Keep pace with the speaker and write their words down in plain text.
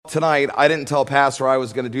tonight, I didn't tell Pastor I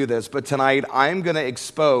was going to do this, but tonight I'm going to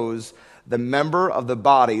expose the member of the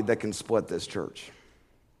body that can split this church.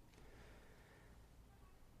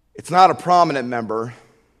 It's not a prominent member.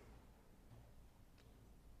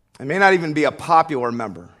 It may not even be a popular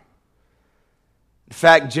member. In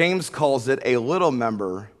fact, James calls it a little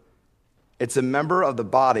member. It's a member of the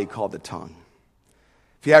body called the tongue.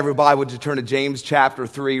 If you have your Bible, would you turn to James chapter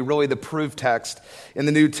 3, really the proof text in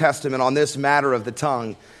the New Testament on this matter of the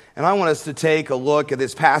tongue. And I want us to take a look at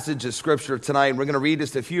this passage of Scripture tonight. We're going to read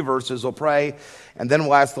just a few verses. We'll pray, and then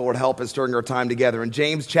we'll ask the Lord help us during our time together. In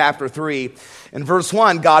James chapter 3, in verse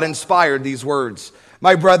 1, God inspired these words.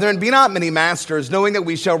 My brethren, be not many masters, knowing that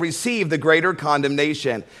we shall receive the greater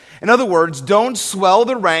condemnation. In other words, don't swell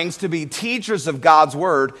the ranks to be teachers of God's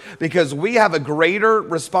word, because we have a greater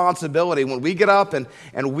responsibility when we get up and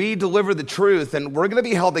we deliver the truth, and we're going to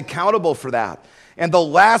be held accountable for that. And the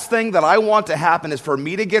last thing that I want to happen is for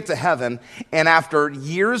me to get to heaven, and after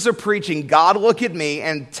years of preaching, God look at me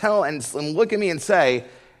and look at me and say,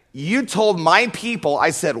 you told my people. I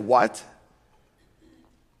said, what?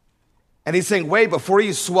 And he's saying, wait, before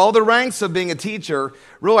you swell the ranks of being a teacher,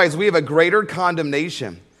 realize we have a greater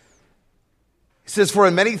condemnation. He says, for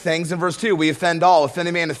in many things, in verse 2, we offend all. If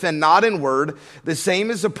any man offend not in word, the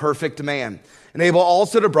same is a perfect man, and able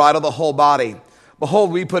also to bridle the whole body.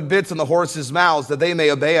 Behold, we put bits in the horses' mouths, that they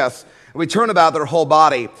may obey us, and we turn about their whole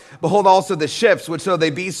body. Behold also the ships, which though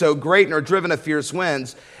they be so great and are driven of fierce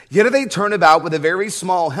winds, yet are they turned about with a very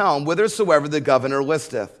small helm, whithersoever the governor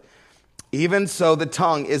listeth. Even so the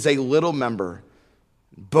tongue is a little member,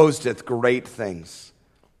 boasteth great things.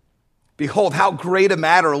 Behold, how great a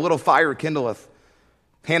matter a little fire kindleth.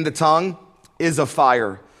 And the tongue is a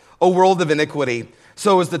fire, a world of iniquity.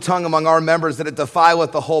 So is the tongue among our members, that it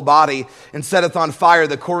defileth the whole body, and setteth on fire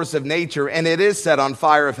the course of nature, and it is set on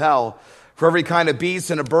fire of hell. For every kind of beast,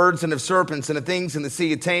 and of birds, and of serpents, and of things in the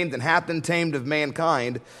sea are tamed, and hath been tamed of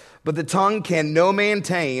mankind. But the tongue can no man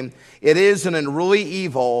tame. It is an unruly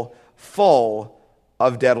evil, full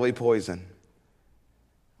of deadly poison.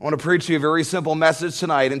 I want to preach to you a very simple message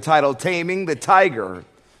tonight entitled, Taming the Tiger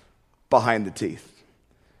Behind the Teeth.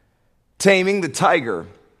 Taming the tiger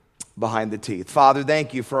behind the teeth. Father,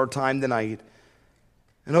 thank you for our time tonight.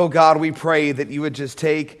 And oh God, we pray that you would just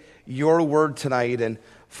take your word tonight, and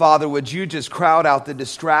Father, would you just crowd out the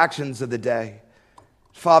distractions of the day?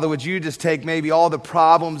 Father, would you just take maybe all the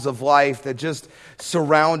problems of life that just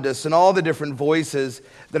surround us and all the different voices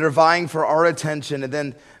that are vying for our attention, and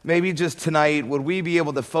then maybe just tonight, would we be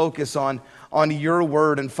able to focus on your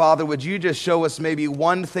word? And Father, would you just show us maybe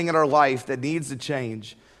one thing in our life that needs to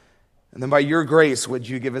change? And then by your grace, would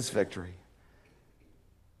you give us victory?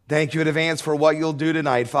 Thank you in advance for what you'll do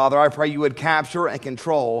tonight. Father, I pray you would capture and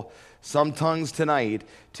control some tongues tonight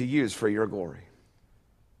to use for your glory.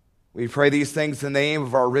 We pray these things in the name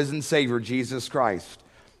of our risen Savior, Jesus Christ.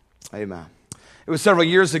 Amen. It was several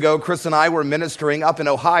years ago, Chris and I were ministering up in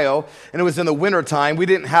Ohio, and it was in the wintertime. We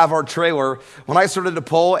didn't have our trailer. When I started to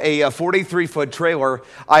pull a 43-foot trailer,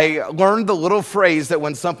 I learned the little phrase that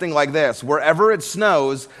went something like this: wherever it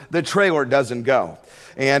snows, the trailer doesn't go.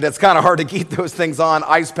 And it's kind of hard to keep those things on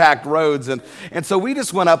ice-packed roads. And so we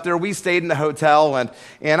just went up there. We stayed in the hotel. And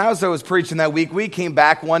as I was preaching that week, we came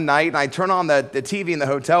back one night, and I turned on the TV in the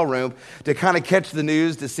hotel room to kind of catch the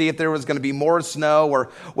news to see if there was going to be more snow or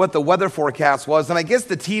what the weather forecast was. And I guess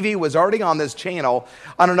the TV was already on this channel.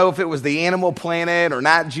 I don't know if it was the Animal Planet or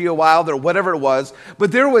Nat Geo Wild or whatever it was,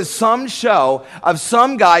 but there was some show of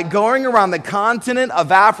some guy going around the continent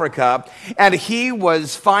of Africa, and he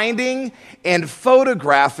was finding and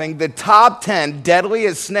photographing the top 10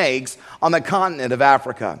 deadliest snakes on the continent of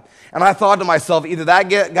Africa. And I thought to myself, either that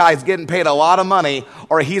guy's getting paid a lot of money,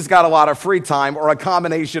 or he's got a lot of free time, or a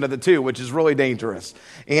combination of the two, which is really dangerous.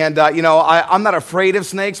 And, I'm not afraid of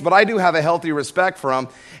snakes, but I do have a healthy respect for them.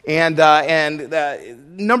 And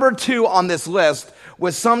number 2 on this list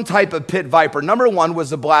was some type of pit viper. Number 1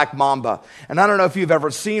 was a black mamba. And I don't know if you've ever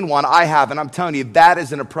seen one. I have, and I'm telling you, that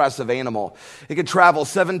is an impressive animal. It could travel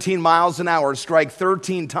 17 miles an hour, strike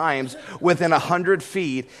 13 times within 100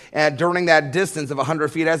 feet, and during that distance of 100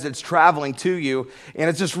 feet as it's traveling to you. And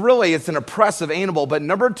it's an impressive animal. But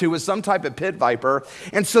number 2 is some type of pit viper.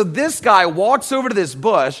 And so this guy walks over to this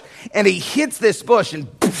bush, and he hits this bush,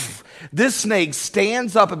 and poof, this snake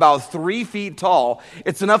stands up about 3 feet tall.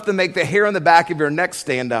 It's enough to make the hair on the back of your neck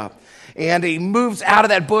stand up. And he moves out of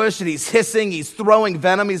that bush, and he's hissing, he's throwing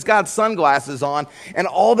venom, he's got sunglasses on, and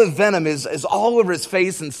all the venom is all over his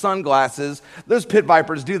face and sunglasses. Those pit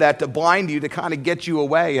vipers do that to blind you, to kind of get you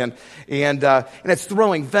away, and it's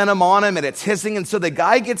throwing venom on him, and it's hissing. And so the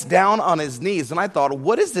guy gets down on his knees, and I thought,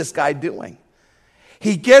 what is this guy doing?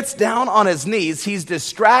 He gets down on his knees. He's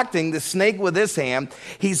distracting the snake with his hand.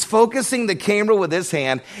 He's focusing the camera with his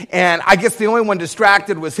hand. And I guess the only one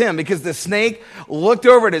distracted was him, because the snake looked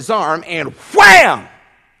over at his arm and wham!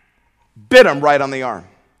 Bit him right on the arm.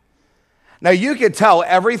 Now you could tell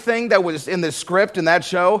everything that was in the script in that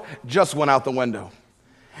show just went out the window.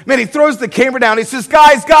 Man, he throws the camera down. He says,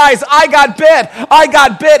 guys, I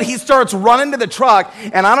got bit. He starts running to the truck,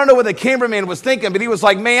 and I don't know what the cameraman was thinking, but he was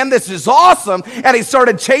like, man, this is awesome. And he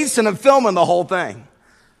started chasing and filming the whole thing.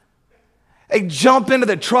 They jump into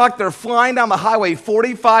the truck. They're flying down the highway,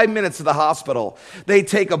 45 minutes to the hospital. They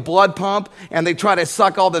take a blood pump, and they try to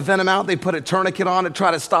suck all the venom out. They put a tourniquet on to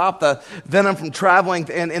try to stop the venom from traveling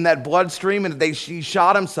in that bloodstream, and he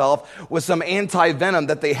shot himself with some anti-venom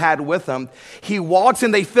that they had with him. He walks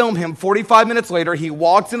in. They film him. 45 minutes later, he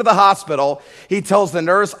walks into the hospital. He tells the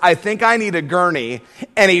nurse, I think I need a gurney,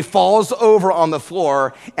 and he falls over on the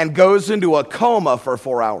floor and goes into a coma for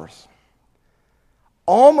 4 hours.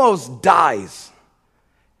 Almost dies.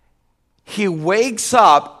 He wakes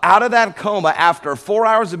up out of that coma after 4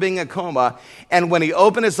 hours of being in a coma, and when he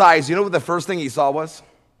opened his eyes, you know what the first thing he saw was?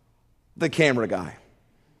 The camera guy.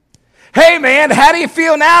 Hey man, how do you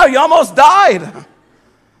feel now? You almost died.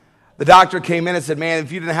 The doctor came in and said, man,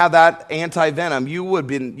 if you didn't have that anti-venom, you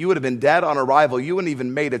would have been dead on arrival. You wouldn't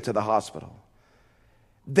even made it to the hospital.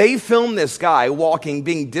 They filmed this guy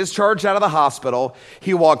being discharged out of the hospital.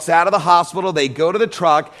 He walks out of the hospital. They go to the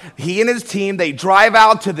truck. He and his team, they drive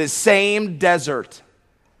out to the same desert.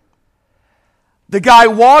 The guy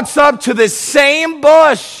walks up to the same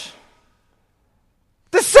bush.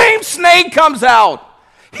 The same snake comes out,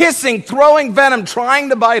 hissing, throwing venom, trying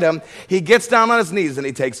to bite him. He gets down on his knees and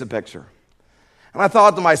he takes a picture. And I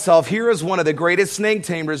thought to myself, here is one of the greatest snake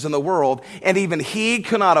tamers in the world, and even he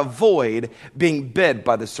could not avoid being bit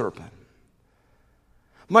by the serpent.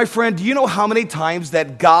 My friend, do you know how many times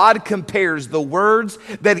that God compares the words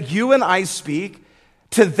that you and I speak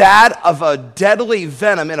to that of a deadly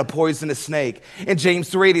venom in a poisonous snake? In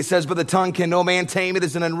James 3:8, he says, but the tongue can no man tame. It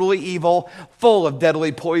is an unruly evil, full of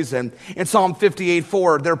deadly poison. In Psalm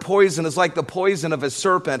 58:4, their poison is like the poison of a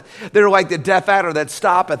serpent. They're like the deaf adder that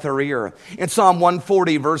stoppeth her ear. In Psalm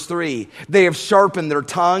 140, verse 3, they have sharpened their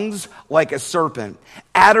tongues like a serpent.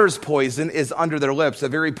 Adder's poison is under their lips, a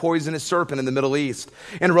very poisonous serpent in the Middle East.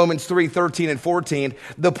 In Romans 3:13 and 14,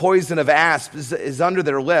 the poison of asp is under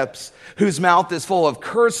their lips, whose mouth is full of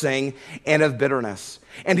cursing and of bitterness.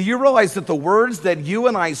 And do you realize that the words that you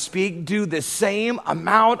and I speak do the same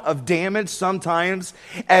amount of damage sometimes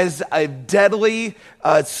as a deadly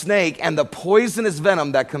snake and the poisonous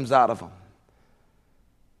venom that comes out of them?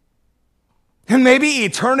 And maybe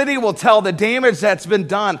eternity will tell the damage that's been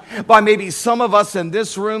done by maybe some of us in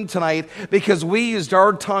this room tonight because we used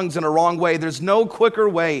our tongues in a wrong way. There's no quicker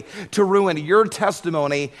way to ruin your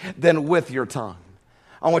testimony than with your tongue.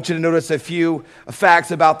 I want you to notice a few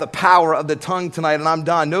facts about the power of the tongue tonight, and I'm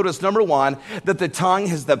done. Notice, number one, that the tongue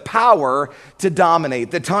has the power to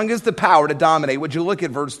dominate. The tongue has the power to dominate. Would you look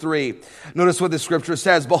at verse 3? Notice what the scripture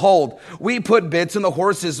says. Behold, we put bits in the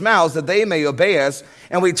horses' mouths that they may obey us,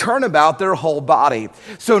 and we turn about their whole body.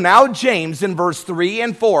 So now James, in verse 3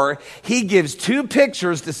 and 4, he gives two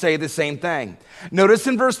pictures to say the same thing. Notice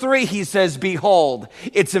in verse 3, he says, behold.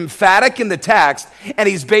 It's emphatic in the text, and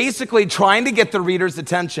he's basically trying to get the reader's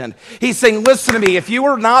attention. He's saying, listen to me. If you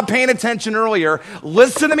were not paying attention earlier,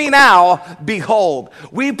 listen to me now. Behold,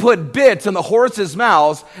 we put bits in the horses'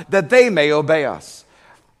 mouths that they may obey us.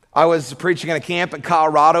 I was preaching in a camp in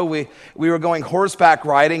Colorado. We were going horseback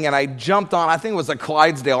riding, and I jumped on, I think it was a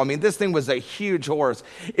Clydesdale. I mean, this thing was a huge horse.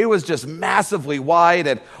 It was just massively wide,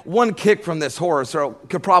 and one kick from this horse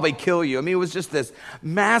could probably kill you. I mean, it was just this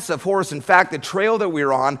massive horse. In fact, the trail that we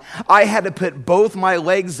were on, I had to put both my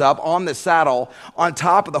legs up on the saddle on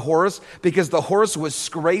top of the horse because the horse was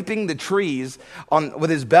scraping the trees with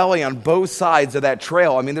his belly on both sides of that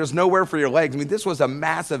trail. I mean, there's nowhere for your legs. I mean, this was a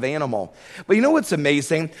massive animal. But you know what's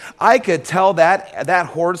amazing? I could tell that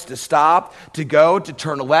horse to stop, to go, to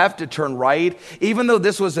turn left, to turn right, even though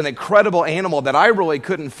this was an incredible animal that I really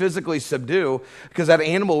couldn't physically subdue because that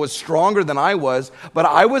animal was stronger than I was, but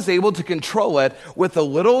I was able to control it with a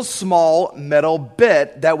little small metal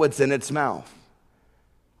bit that was in its mouth.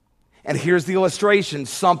 And here's the illustration,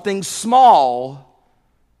 something small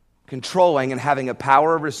controlling and having a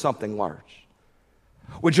power over something large.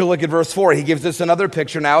 Would you look at verse 4? He gives us another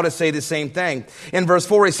picture now to say the same thing. In verse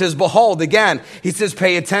 4, he says, behold, again, he says,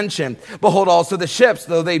 pay attention. Behold, also the ships,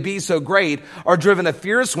 though they be so great, are driven of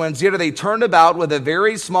fierce winds, yet are they turned about with a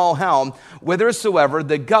very small helm, whithersoever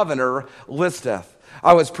the governor listeth.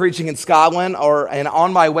 I was preaching in Scotland, and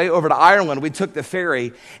on my way over to Ireland, we took the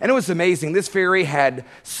ferry, and it was amazing. This ferry had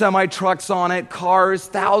semi-trucks on it, cars,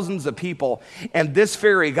 thousands of people, and this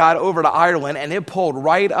ferry got over to Ireland, and it pulled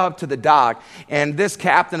right up to the dock, and this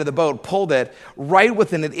captain of the boat pulled it right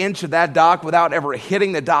within an inch of that dock without ever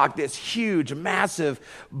hitting the dock. This huge, massive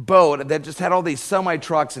boat that just had all these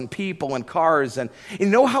semi-trucks and people and cars, and you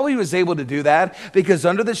know how he was able to do that? Because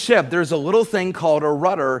under the ship, there's a little thing called a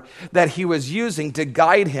rudder that he was using to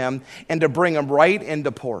guide him and to bring him right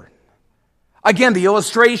into port. Again, the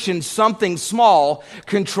illustration, something small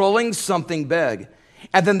controlling something big.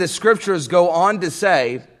 And then the scriptures go on to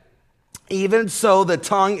say, even so the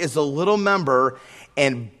tongue is a little member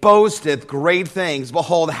and boasteth great things.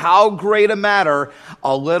 Behold, how great a matter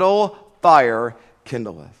a little fire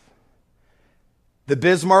kindleth. The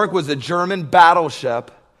Bismarck was a German battleship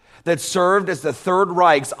that served as the Third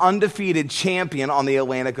Reich's undefeated champion on the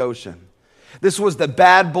Atlantic Ocean. This was the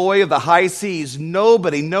bad boy of the high seas.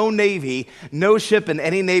 Nobody, no navy, no ship in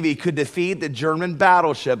any navy could defeat the German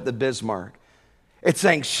battleship, the Bismarck. It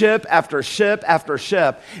sank ship after ship after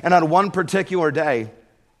ship. And on one particular day,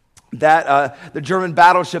 the German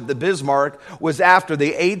battleship, the Bismarck, was after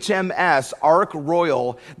the HMS Ark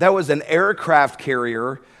Royal. That was an aircraft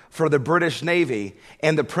carrier for the British Navy,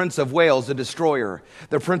 and the Prince of Wales, a destroyer.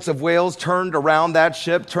 The Prince of Wales turned around that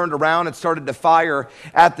ship, turned around and started to fire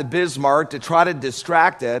at the Bismarck to try to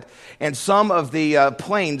distract it. And some of the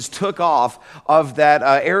planes took off of that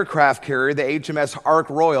aircraft carrier, the HMS Ark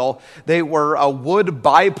Royal. They were wood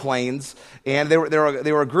biplanes, and they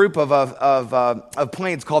were a group of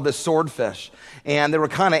planes called the Swordfish. And they were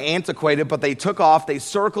kind of antiquated, but they took off, they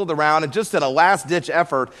circled around, and just in a last-ditch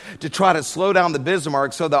effort to try to slow down the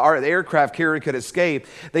Bismarck so the aircraft carrier could escape,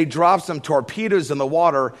 they dropped some torpedoes in the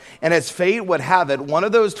water, and as fate would have it, one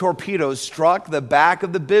of those torpedoes struck the back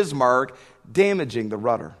of the Bismarck, damaging the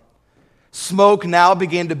rudder. Smoke now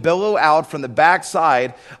began to billow out from the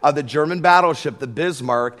backside of the German battleship, the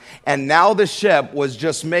Bismarck, and now the ship was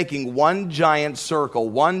just making one giant circle,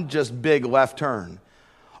 one just big left turn.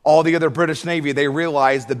 All the other British Navy, they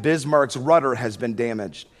realized the Bismarck's rudder has been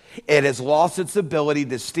damaged. It has lost its ability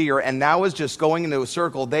to steer and now is just going into a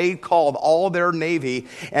circle. They called all their Navy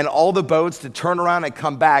and all the boats to turn around and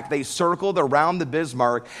come back. They circled around the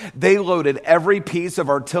Bismarck. They loaded every piece of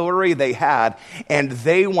artillery they had, and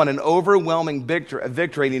they won an overwhelming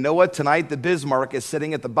victory. And you know what? Tonight, the Bismarck is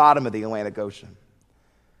sitting at the bottom of the Atlantic Ocean.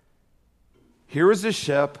 Here is a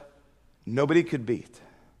ship nobody could beat.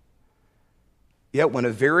 Yet when a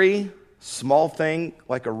very small thing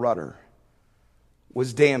like a rudder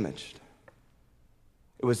was damaged,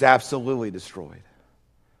 it was absolutely destroyed.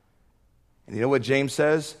 And you know what James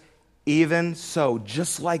says? Even so,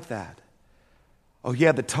 just like that. Oh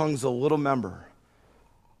yeah, the tongue's a little member.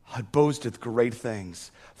 It boasteth great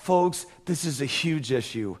things. Folks, this is a huge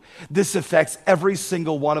issue. This affects every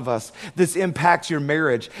single one of us. This impacts your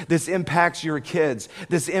marriage. This impacts your kids.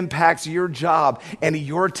 This impacts your job and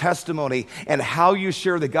your testimony and how you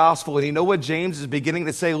share the gospel. And you know what James is beginning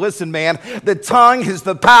to say? Listen, man, the tongue has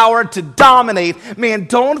the power to dominate. Man,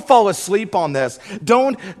 don't fall asleep on this.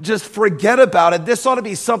 Don't just forget about it. This ought to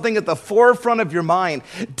be something at the forefront of your mind.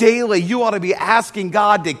 Daily, you ought to be asking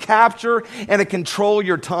God to capture and to control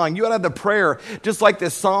your tongue. You ought to have the prayer, just like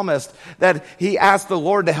this psalmist, that he asked the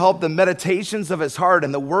Lord to help the meditations of his heart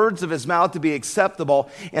and the words of his mouth to be acceptable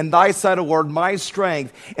in thy sight, O Lord, my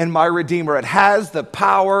strength and my redeemer. It has the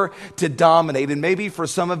power to dominate. And maybe for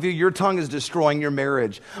some of you, your tongue is destroying your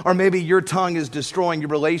marriage, or maybe your tongue is destroying your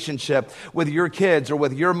relationship with your kids or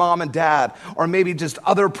with your mom and dad, or maybe just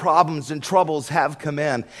other problems and troubles have come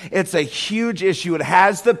in. It's a huge issue. It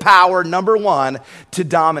has the power, number one, to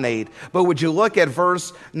dominate. But would you look at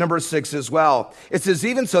verse number 6 as well? It says,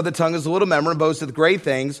 even so, the tongue is a little member and boasteth great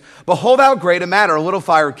things. Behold, how great a matter a little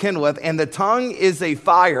fire kindleth, and the tongue is a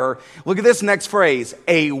fire. Look at this next phrase,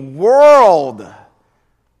 a world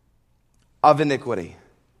of iniquity.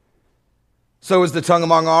 So is the tongue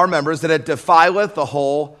among our members, that it defileth the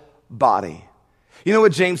whole body. You know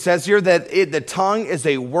what James says here? That the tongue is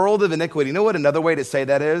a world of iniquity. You know what another way to say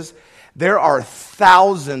that is? There are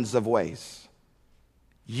thousands of ways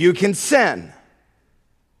you can sin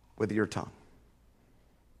with your tongue.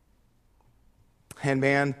 And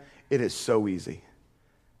man, it is so easy.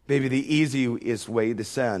 Maybe the easiest way to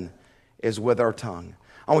sin is with our tongue.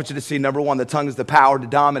 I want you to see, number one, the tongue has the power to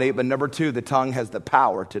dominate, but number two, the tongue has the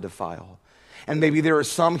power to defile. And maybe there are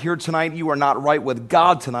some here tonight, you are not right with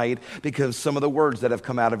God tonight because of some of the words that have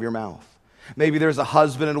come out of your mouth. Maybe there's a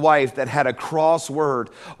husband and wife that had a cross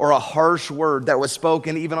word or a harsh word that was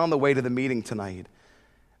spoken even on the way to the meeting tonight.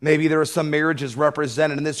 Maybe there are some marriages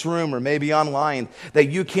represented in this room or maybe online that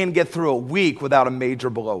you can't get through a week without a major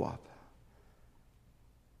blow up.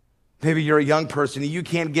 Maybe you're a young person and you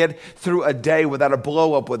can't get through a day without a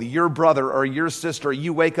blow up with your brother or your sister.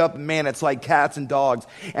 You wake up, man, it's like cats and dogs,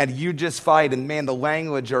 and you just fight, and man, the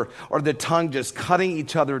language or the tongue just cutting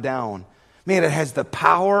each other down. Man, it has the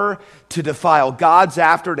power to defile. God's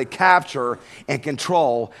after to capture and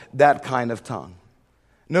control that kind of tongue.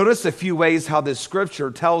 Notice a few ways how this scripture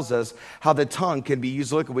tells us how the tongue can be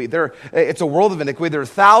used locally. It's a world of iniquity. There are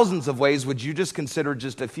thousands of ways. Would you just consider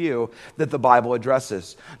just a few that the Bible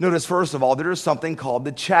addresses? Notice, first of all, there is something called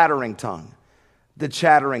the chattering tongue. The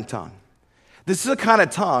chattering tongue. This is a kind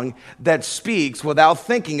of tongue that speaks without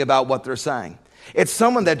thinking about what they're saying. It's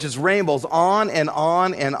someone that just rambles on and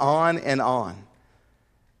on and on and on.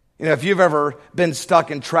 You know, if you've ever been stuck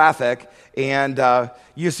in traffic and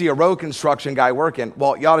you see a road construction guy working,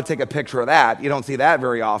 well, you ought to take a picture of that. You don't see that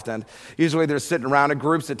very often. Usually they're sitting around in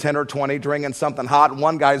groups of 10 or 20 drinking something hot, and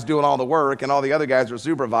one guy's doing all the work and all the other guys are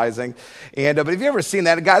supervising. And but have you ever seen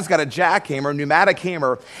that? A guy's got a jackhammer, pneumatic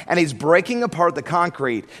hammer, and he's breaking apart the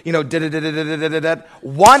concrete. You know,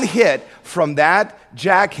 one hit from that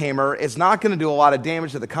jackhammer is not going to do a lot of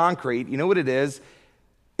damage to the concrete. You know what it is?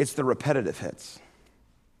 It's the repetitive hits.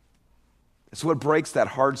 It's what breaks that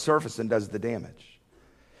hard surface and does the damage.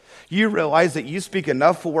 You realize that you speak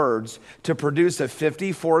enough words to produce a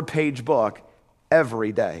 54-page book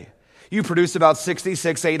every day. You produce about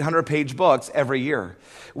 66, 800-page books every year.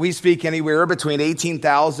 We speak anywhere between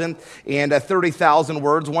 18,000 and 30,000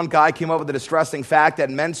 words. One guy came up with a distressing fact that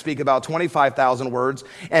men speak about 25,000 words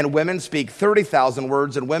and women speak 30,000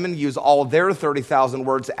 words, and women use all their 30,000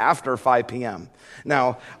 words after 5 p.m.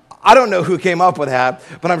 Now, I don't know who came up with that,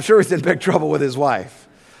 but I'm sure he's in big trouble with his wife.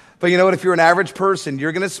 But you know what? If you're an average person,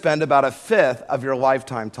 you're going to spend about a fifth of your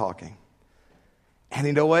lifetime talking. And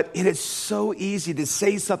you know what? It is so easy to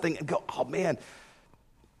say something and go, oh man,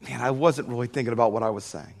 I wasn't really thinking about what I was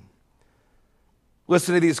saying.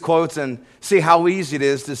 Listen to these quotes and see how easy it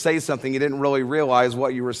is to say something you didn't really realize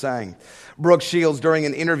what you were saying. Brooke Shields, during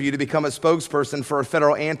an interview to become a spokesperson for a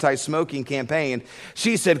federal anti-smoking campaign,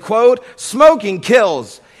 she said, quote, "Smoking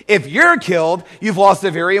kills. If you're killed, you've lost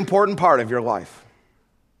a very important part of your life."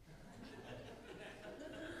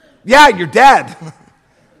 Yeah, you're dead.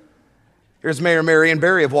 Here's Mayor Marion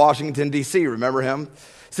Barry of Washington, D.C. Remember him?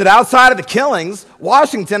 Said, outside of the killings,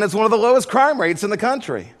 Washington is one of the lowest crime rates in the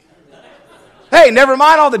country. Hey, never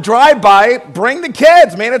mind all the drive-by. Bring the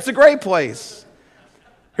kids, man. It's a great place.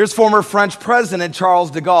 Here's former French President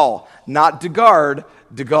Charles de Gaulle. Not de Gaulle,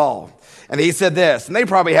 de Gaulle. And he said this, and they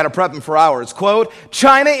probably had to prep him for hours. Quote,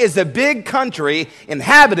 "China is a big country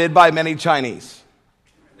inhabited by many Chinese."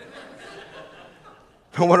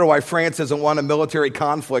 I wonder why France hasn't won a military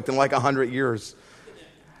conflict in like 100 years.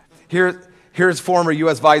 Here's former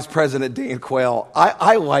U.S. Vice President Dan Quayle.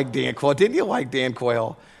 I like Dan Quayle. Didn't you like Dan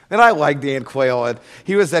Quayle? And I like Dan Quayle. And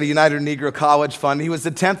he was at a United Negro College Fund. He was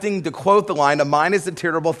attempting to quote the line, "A mind is a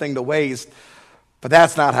terrible thing to waste," but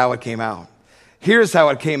that's not how it came out. Here's how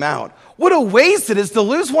it came out. What a waste it is to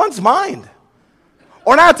lose one's mind.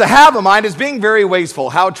 Or not to have a mind is being very wasteful.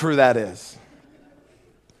 How true that is.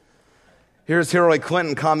 Here's Hillary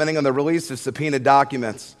Clinton commenting on the release of subpoenaed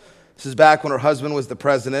documents. This is back when her husband was the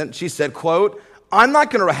president. She said, quote, "I'm not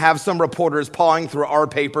going to have some reporters pawing through our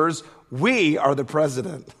papers. We are the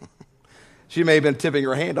president." She may have been tipping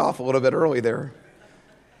her hand off a little bit early there.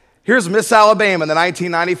 Here's Miss Alabama in the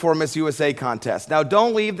 1994 Miss USA contest. Now,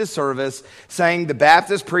 don't leave the service saying the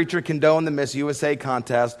Baptist preacher condoned the Miss USA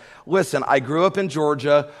contest. Listen, I grew up in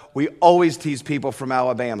Georgia. We always tease people from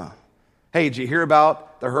Alabama. Hey, did you hear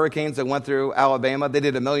about the hurricanes that went through Alabama? They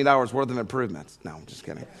did $1 million worth of improvements. No, I'm just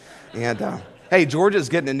kidding. And hey, Georgia's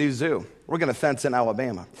getting a new zoo. We're going to fence in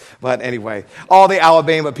Alabama. But anyway, all the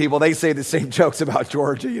Alabama people, they say the same jokes about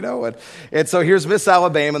Georgia, you know. And so here's Miss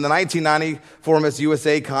Alabama in the 1994 Miss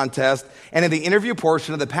USA contest. And in the interview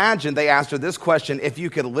portion of the pageant, they asked her this question: if you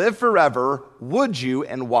could live forever, would you,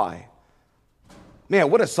 and why? Man,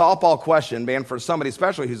 what a softball question, man, for somebody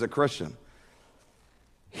especially who's a Christian.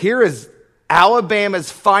 Here is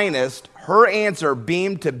Alabama's finest. Her answer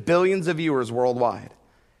beamed to billions of viewers worldwide.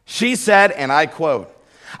 She said, and I quote,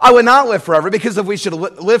 "I would not live forever because if we should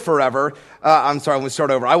live forever, let me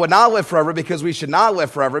start over. I would not live forever because we should not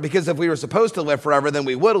live forever, because if we were supposed to live forever, then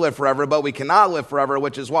we would live forever, but we cannot live forever,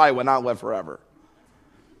 which is why I would not live forever."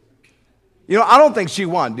 You know, I don't think she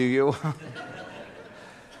won, do you?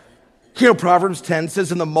 You know, Proverbs 10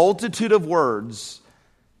 says, "In the multitude of words,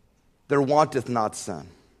 there wanteth not sin.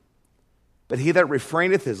 But he that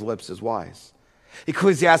refraineth his lips is wise."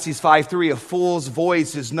 Ecclesiastes 5:3, a fool's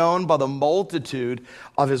voice is known by the multitude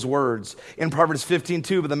of his words. In Proverbs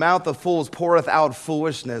 15:2, but the mouth of fools poureth out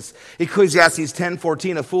foolishness. Ecclesiastes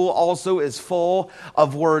 10:14, a fool also is full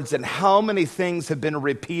of words. And how many things have been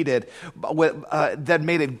repeated that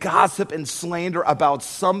made it gossip and slander about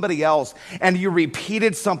somebody else, and you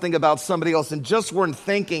repeated something about somebody else and just weren't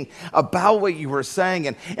thinking about what you were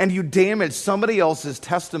saying, and you damaged somebody else's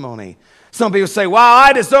testimony. Some people say, well,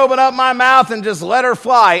 I just open up my mouth and just let her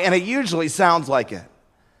fly, and it usually sounds like it.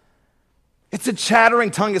 It's a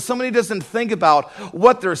chattering tongue. If somebody doesn't think about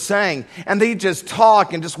what they're saying, and they just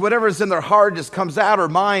talk, and just whatever's in their heart just comes out of their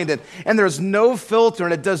mind, and there's no filter,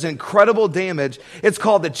 and it does incredible damage, it's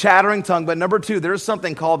called the chattering tongue. But number two, there's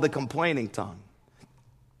something called the complaining tongue.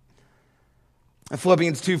 In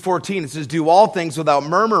Philippians 2:14, it says, do all things without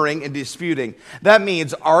murmuring and disputing. That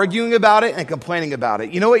means arguing about it and complaining about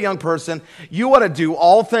it. You know what, young person? You want to do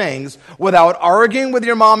all things without arguing with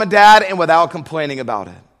your mom and dad and without complaining about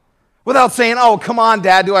it. Without saying, oh, come on,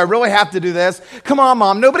 Dad, do I really have to do this? Come on,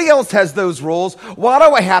 Mom, nobody else has those rules. Why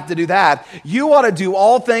do I have to do that? You ought to do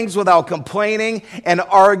all things without complaining and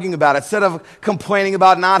arguing about it. Instead of complaining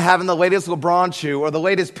about not having the latest LeBron shoe or the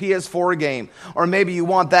latest PS4 game, or maybe you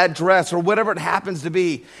want that dress or whatever it happens to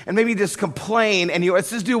be, and maybe just complain, and it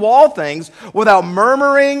says do all things without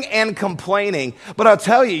murmuring and complaining. But I'll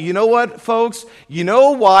tell you, you know what, folks? You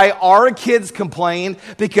know why our kids complain?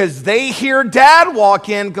 Because they hear Dad walk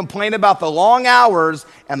in complaining about the long hours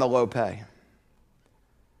and the low pay.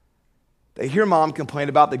 They hear Mom complain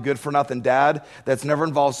about the good-for-nothing dad that's never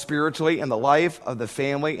involved spiritually in the life of the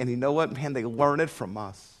family, and you know what, man, they learn it from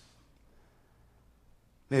us.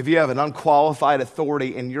 If you have an unqualified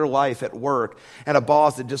authority in your life at work and a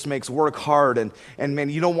boss that just makes work hard and man,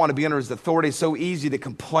 you don't want to be under his authority, it's so easy to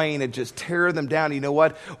complain and just tear them down. You know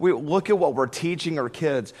what? We look at what we're teaching our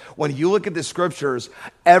kids. When you look at the scriptures,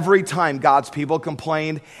 every time God's people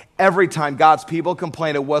complained,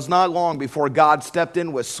 it was not long before God stepped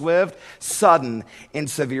in with swift, sudden, and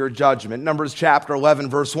severe judgment. Numbers chapter 11,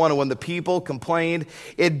 verse 1, and when the people complained,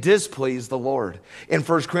 it displeased the Lord. In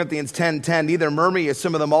 1 Corinthians 10:10, neither murmur ye, as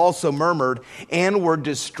some of them also murmured and were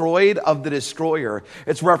destroyed of the destroyer.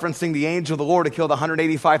 It's referencing the angel of the Lord who killed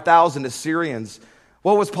 185,000 Assyrians.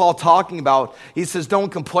 What was Paul talking about? He says,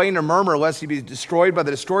 don't complain or murmur lest you be destroyed by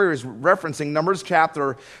the destroyer. He's referencing Numbers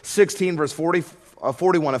chapter 16, verse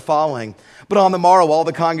 41 and following. But on the morrow, all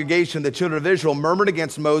the congregation, the children of Israel, murmured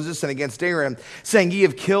against Moses and against Aaron, saying, ye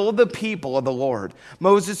have killed the people of the Lord.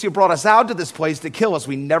 Moses, you brought us out to this place to kill us.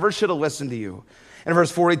 We never should have listened to you. In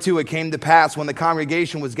verse 42, it came to pass when the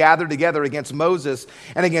congregation was gathered together against Moses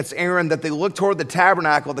and against Aaron that they looked toward the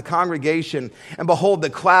tabernacle of the congregation, and behold,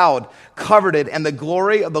 the cloud covered it, and the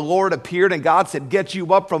glory of the Lord appeared. And God said, get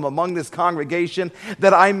you up from among this congregation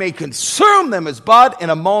that I may consume them as bud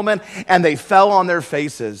in a moment. And they fell on their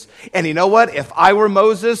faces. And you know what? If I were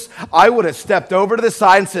Moses, I would have stepped over to the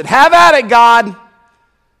side and said, have at it, God.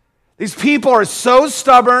 These people are so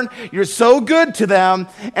stubborn, you're so good to them,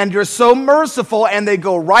 and you're so merciful, and they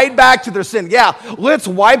go right back to their sin. Yeah, let's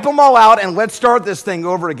wipe them all out, and let's start this thing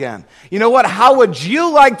over again. You know what? How would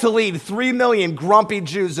you like to lead 3 million grumpy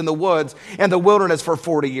Jews in the woods and the wilderness for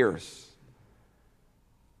 40 years?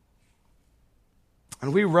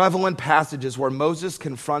 And we revel in passages where Moses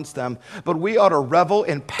confronts them, but we ought to revel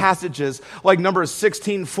in passages like Numbers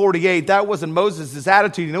 16:48. That wasn't Moses'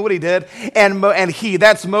 attitude. You know what he did? And he,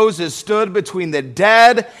 that's Moses, stood between the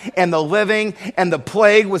dead and the living, and the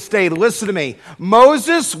plague was stayed. Listen to me.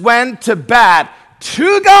 Moses went to bat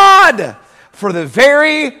to God for the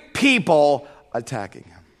very people attacking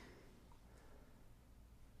him.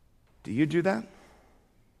 Do you do that?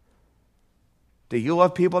 Do you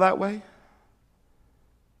love people that way?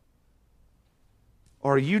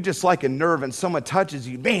 Or are you just like a nerve and someone touches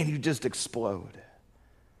you, man, you just explode?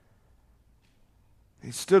 He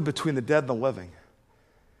stood between the dead and the living.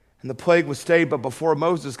 And the plague was stayed, but before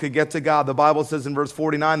Moses could get to God, the Bible says in verse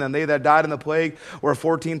 49, and they that died in the plague were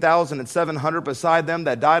 14,700 beside them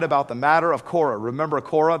that died about the matter of Korah. Remember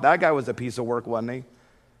Korah? That guy was a piece of work, wasn't he?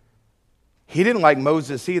 He didn't like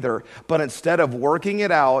Moses either, but instead of working it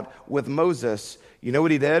out with Moses, you know what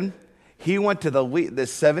he did? He went to the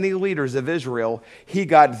 70 leaders of Israel. He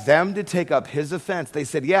got them to take up his offense. They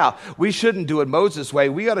said, yeah, we shouldn't do it Moses' way.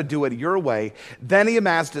 We got to do it your way. Then he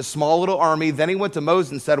amassed a small little army. Then he went to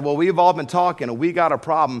Moses and said, well, we've all been talking and we got a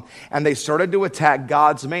problem. And they started to attack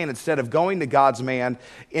God's man instead of going to God's man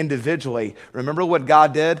individually. Remember what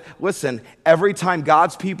God did? Listen, every time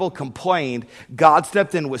God's people complained, God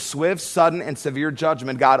stepped in with swift, sudden, and severe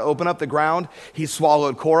judgment. God opened up the ground. He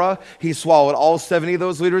swallowed Korah. He swallowed all 70 of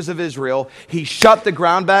those leaders of Israel. Israel, he shut the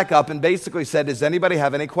ground back up and basically said, does anybody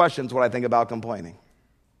have any questions what I think about complaining?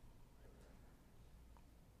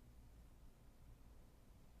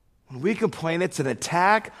 When we complain, it's an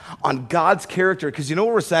attack on God's character. Because you know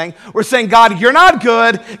what we're saying? We're saying, God, you're not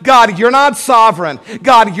good. God, you're not sovereign.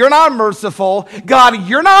 God, you're not merciful. God,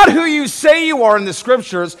 you're not who you say you are in the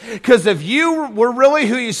scriptures. Because if you were really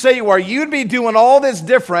who you say you are, you'd be doing all this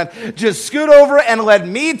different. Just scoot over and let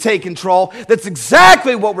me take control. That's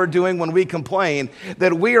exactly what we're doing when we complain.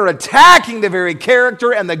 That we are attacking the very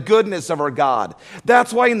character and the goodness of our God.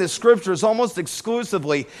 That's why in the scriptures, almost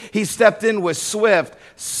exclusively, he stepped in with swift,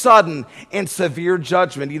 sudden, and severe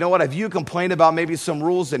judgment. You know what? Have you complained about maybe some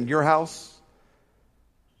rules in your house?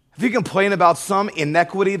 Have you complained about some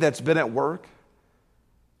inequity that's been at work?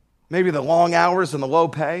 Maybe the long hours and the low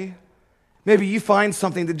pay? Maybe you find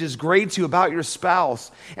something that just grates you about your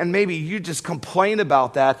spouse, and maybe you just complain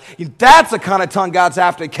about that. That's the kind of tongue God's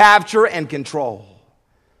after to capture and control.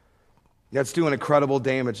 That's doing incredible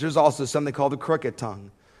damage. There's also something called the crooked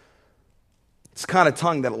tongue. It's the kind of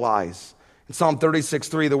tongue that lies. In Psalm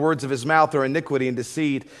 36:3, the words of his mouth are iniquity and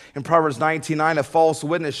deceit. In Proverbs 19:9, a false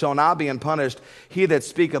witness shall not be unpunished. He that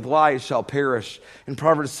speaketh lies shall perish. In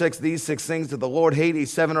Proverbs 6, these 6 things that the Lord hate,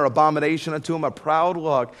 these 7 are abomination unto him, a proud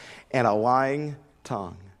look and a lying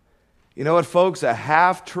tongue. You know what, folks? A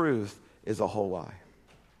half-truth is a whole lie.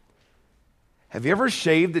 Have you ever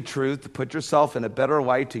shaved the truth to put yourself in a better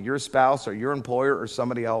light to your spouse or your employer or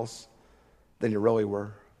somebody else than you really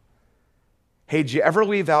were? Hey, did you ever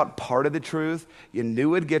leave out part of the truth you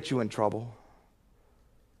knew would get you in trouble?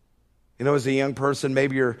 You know, as a young person,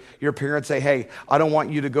 maybe your parents say, hey, I don't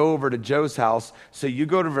want you to go over to Joe's house, so you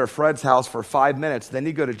go to Fred's house for 5 minutes, then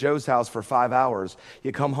you go to Joe's house for 5 hours.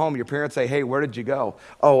 You come home, your parents say, hey, where did you go?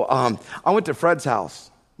 Oh, I went to Fred's house.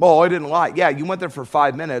 Well, I didn't lie. Yeah, you went there for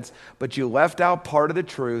 5 minutes, but you left out part of the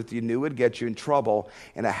truth you knew would get you in trouble,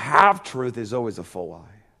 and a half-truth is always a full lie.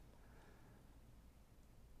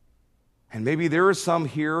 And maybe there are some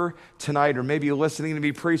here tonight, or maybe you're listening to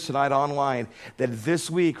me preach tonight online, that this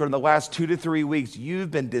week or in the last 2 to 3 weeks,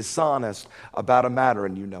 you've been dishonest about a matter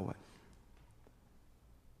and you know it.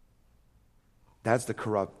 That's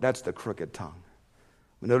the crooked tongue.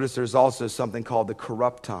 Notice there's also something called the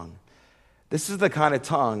corrupt tongue. This is the kind of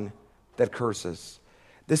tongue that curses.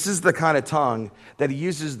 This is the kind of tongue that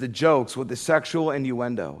uses the jokes with the sexual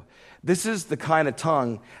innuendo. This is the kind of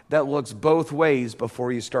tongue that looks both ways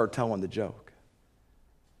before you start telling the joke.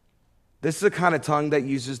 This is the kind of tongue that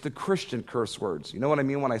uses the Christian curse words. You know what I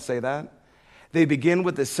mean when I say that? They begin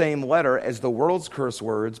with the same letter as the world's curse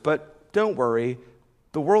words, but don't worry,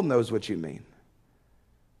 the world knows what you mean.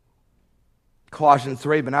 Colossians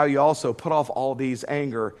 3, but now you also put off all these: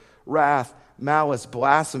 anger, wrath, malice,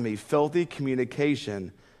 blasphemy, filthy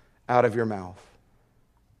communication out of your mouth.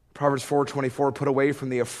 Proverbs 4:24, put away from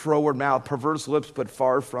thee a froward mouth, perverse lips put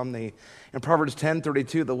far from thee. In Proverbs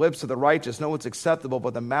 10:32, the lips of the righteous know what's acceptable,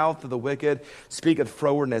 but the mouth of the wicked speaketh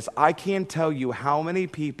frowardness. I can't tell you how many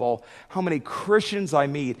people, how many Christians I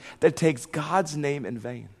meet that takes God's name in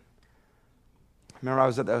vain. Remember, I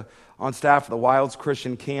was on staff for the Wilds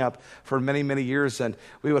Christian Camp for many, many years, and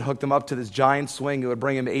we would hook them up to this giant swing. It would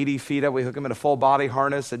bring them 80 feet up. We hook them in a full body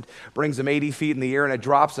harness. It brings them 80 feet in the air, and it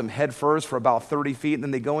drops them head first for about 30 feet, and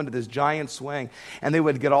then they go into this giant swing, and they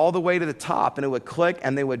would get all the way to the top, and it would click,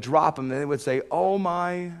 and they would drop them, and they would say, oh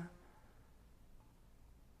my,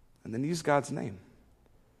 and then use God's name.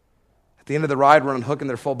 At the end of the ride, we're unhooking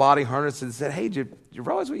their full body harness and said, hey, did you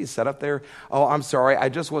realize what you said up there? Oh, I'm sorry, I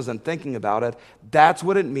just wasn't thinking about it. That's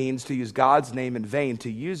what it means to use God's name in vain,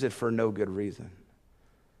 to use it for no good reason.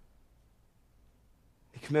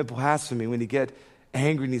 You commit blasphemy when you get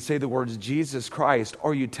angry and you say the words Jesus Christ,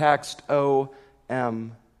 or you text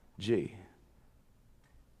OMG.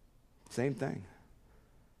 Same thing.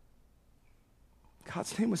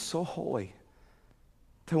 God's name was so holy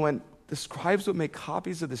that when the scribes would make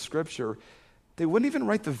copies of the scripture, they wouldn't even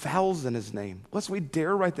write the vowels in his name, lest we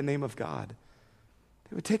dare write the name of God.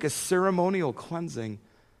 They would take a ceremonial cleansing,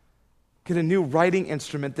 get a new writing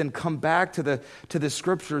instrument, then come back to the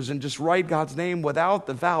scriptures and just write God's name without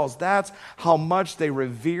the vowels. That's how much they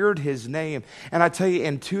revered his name. And I tell you,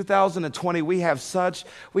 in 2020, we have such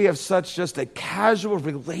just a casual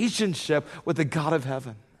relationship with the God of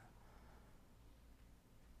heaven.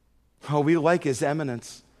 Oh, we like his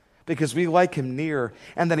eminence, because we like him near,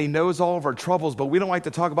 and that he knows all of our troubles, but we don't like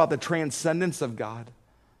to talk about the transcendence of God.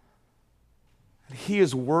 He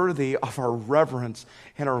is worthy of our reverence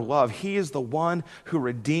and our love. He is the one who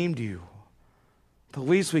redeemed you. The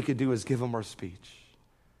least we could do is give him our speech.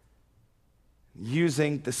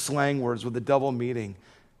 Using the slang words with the double meaning,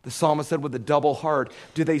 The psalmist said with a double heart,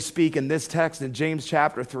 do they speak in this text in James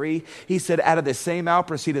chapter 3? He said, out of the same mouth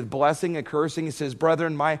proceeded blessing and cursing. He says,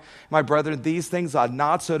 brethren, my brethren, these things ought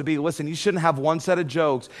not so to be. Listen, you shouldn't have one set of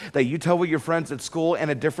jokes that you tell with your friends at school and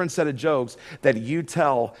a different set of jokes that you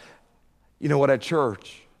tell, at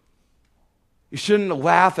church. You shouldn't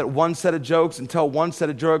laugh at one set of jokes and tell one set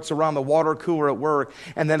of jokes around the water cooler at work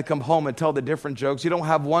and then come home and tell the different jokes. You don't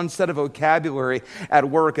have one set of vocabulary at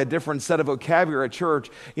work, a different set of vocabulary at church.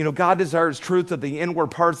 God desires truth of the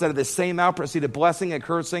inward parts, that of the same mouth proceeded blessing and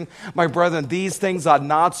cursing. My brethren, these things ought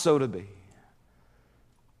not so to be.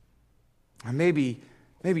 And maybe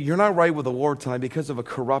you're not right with the Lord tonight because of a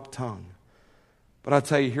corrupt tongue. But I'll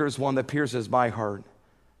tell you, here's one that pierces my heart.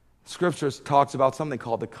 Scripture talks about something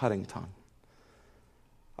called the cutting tongue.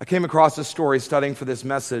 I came across a story studying for this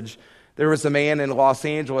message. There was a man in Los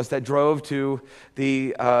Angeles that drove to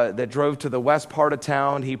the west part of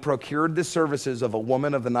town. He procured the services of a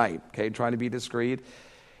woman of the night, trying to be discreet.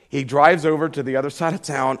 He drives over to the other side of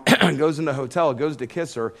town, goes in the hotel, goes to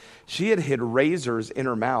kiss her. She had hid razors in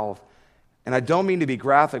her mouth. And I don't mean to be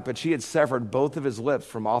graphic, but she had severed both of his lips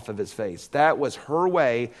from off of his face. That was her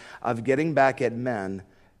way of getting back at men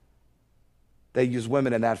that use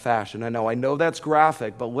women in that fashion. I know that's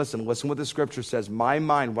graphic, but listen what the scripture says. My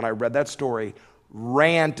mind, when I read that story,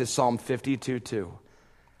 ran to Psalm 52:2.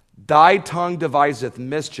 Thy tongue deviseth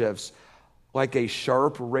mischiefs like a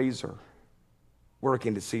sharp razor,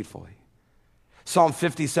 working deceitfully. Psalm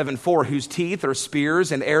 57:4, whose teeth are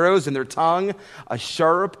spears and arrows, and their tongue a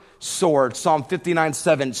sharp sword. Psalm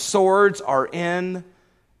 59:7, swords are in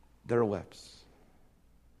their lips.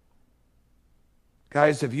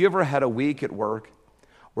 Guys, have you ever had a week at work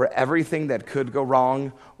where everything that could go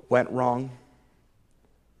wrong went wrong?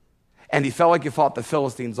 And you felt like you fought the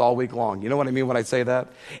Philistines all week long. You know what I mean when I say that?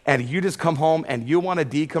 And you just come home and you want to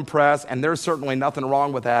decompress, and there's certainly nothing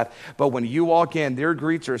wrong with that. But when you walk in, there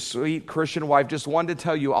greets her sweet Christian wife, just wanted to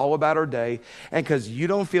tell you all about her day. And because you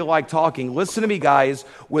don't feel like talking, listen to me, guys,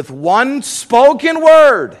 with one spoken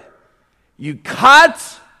word, you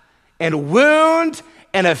cut and wound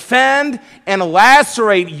and offend and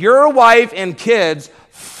lacerate your wife and kids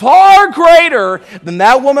far greater than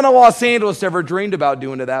that woman in Los Angeles ever dreamed about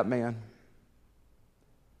doing to that man.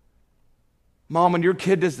 Mom, when your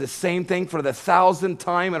kid does the same thing for the 1,000th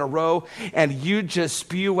time in a row, and you just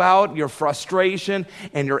spew out your frustration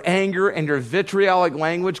and your anger and your vitriolic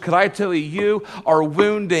language, could I tell you, you are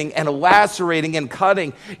wounding and lacerating and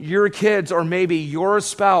cutting your kids or maybe your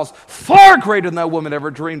spouse far greater than that woman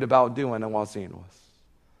ever dreamed about doing in Los Angeles.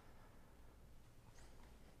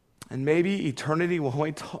 And maybe eternity will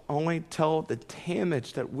only tell the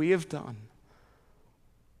damage that we have done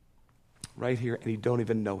right here, and you don't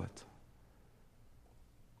even know it.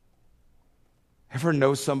 Ever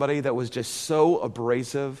know somebody that was just so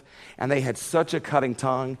abrasive and they had such a cutting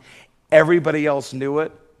tongue, everybody else knew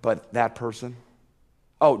it, but that person?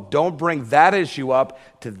 Oh, don't bring that issue up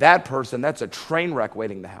to that person. That's a train wreck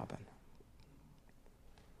waiting to happen.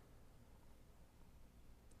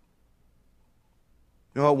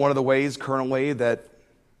 You know what, one of the ways currently that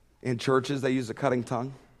in churches they use a cutting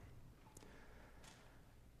tongue?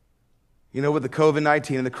 With the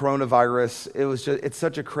COVID-19 and the coronavirus, it's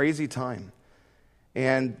such a crazy time.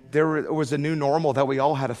 And there was a new normal that we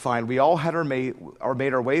all had to find. We all had made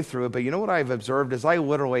our way through it. But you know what I've observed is I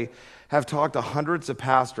literally have talked to hundreds of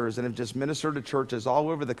pastors and have just ministered to churches all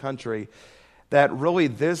over the country that really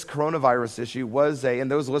this coronavirus issue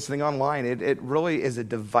and those listening online, it really is a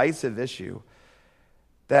divisive issue.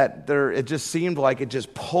 It just seemed like it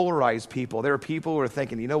just polarized people. There are people who are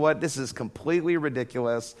thinking, you know what, this is completely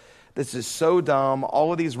ridiculous. This is so dumb.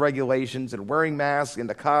 All of these regulations and wearing masks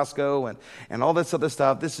into Costco and all this other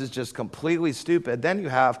stuff, this is just completely stupid. Then you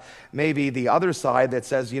have maybe the other side that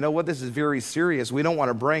says, you know what, this is very serious. We don't want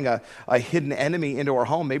to bring a hidden enemy into our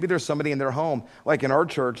home. Maybe there's somebody in their home, like in our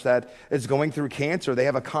church, that is going through cancer. They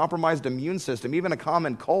have a compromised immune system. Even a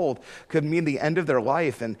common cold could mean the end of their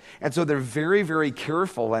life. And so they're very, very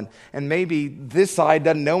careful. And maybe this side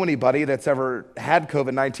doesn't know anybody that's ever had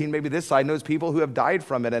COVID-19. Maybe this side knows people who have died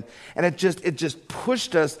from it. And it just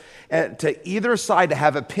pushed us to either side to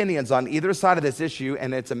have opinions on either side of this issue.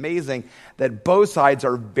 And it's amazing that both sides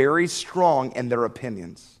are very strong in their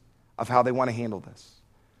opinions of how they want to handle this.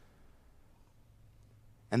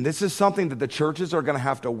 And this is something that the churches are going to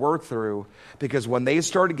have to work through, because when they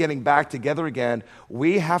start getting back together again,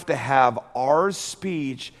 we have to have our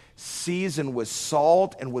speech seasoned with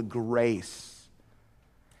salt and with grace.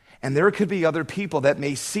 And there could be other people that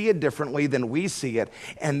may see it differently than we see it,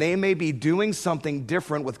 and they may be doing something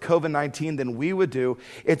different with COVID-19 than we would do.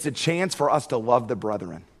 It's a chance for us to love the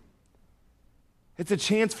brethren. It's a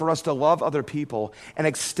chance for us to love other people and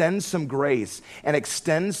extend some grace and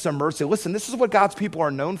extend some mercy. Listen, this is what God's people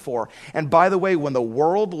are known for. And by the way, when the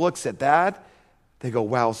world looks at that, they go,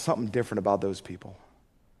 wow, something different about those people.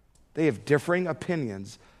 They have differing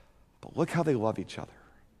opinions, but look how they love each other.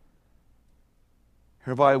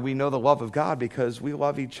 Hereby we know the love of God because we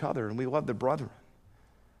love each other and we love the brethren.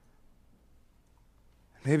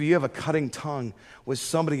 Maybe you have a cutting tongue with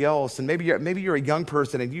somebody else, and maybe you're a young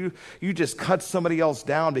person and you just cut somebody else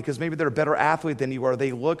down because maybe they're a better athlete than you, or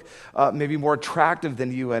they look maybe more attractive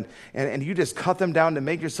than you, and you just cut them down to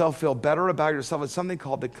make yourself feel better about yourself. It's something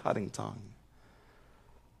called the cutting tongue.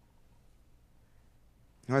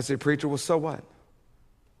 And I say, preacher, well, so what?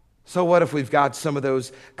 So what if we've got some of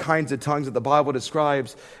those kinds of tongues that the Bible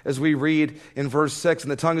describes as we read in verse 6,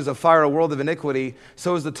 and the tongue is a fire, a world of iniquity,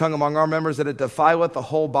 so is the tongue among our members, that it defileth the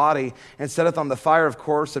whole body, and setteth on the fire of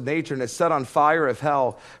course of nature, and is set on fire of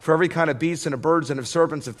hell. For every kind of beast and of birds and of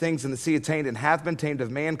serpents of things in the sea attained and hath been tamed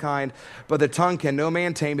of mankind, but the tongue can no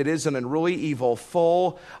man tame. It is an unruly evil,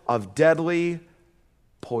 full of deadly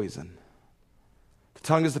poison. The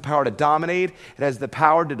tongue has the power to dominate, it has the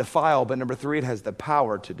power to defile, but number 3, it has the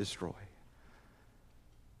power to destroy.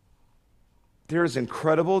 There is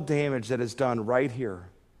incredible damage that is done right here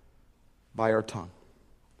by our tongue.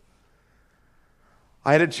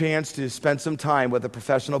 I had a chance to spend some time with a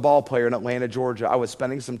professional ball player in Atlanta, Georgia. I was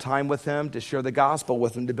spending some time with him to share the gospel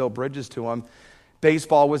with him, to build bridges to him.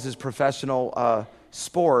 Baseball was his professional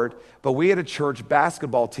sport, but we had a church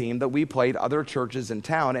basketball team that we played other churches in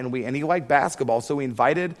town, and he liked basketball, so we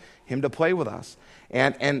invited him to play with us.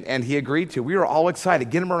 And he agreed to. We were all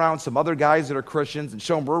excited. Get him around some other guys that are Christians and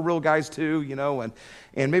show him we're real guys too,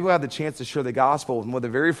 and maybe we'll have the chance to share the gospel with him. With the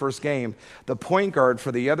very first game, the point guard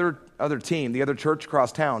for the other team, the other church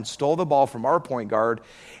across town, stole the ball from our point guard,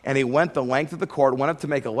 and he went the length of the court, went up to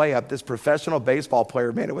make a layup. This professional baseball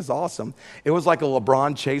player, man, it was awesome. It was like a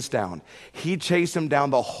LeBron chase down. He chased him down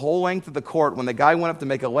the whole length of the court. When the guy went up to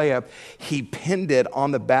make a layup, he pinned it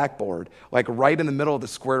on the backboard, like right in the middle of the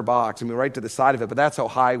square box. I mean, right to the side of it, but that's how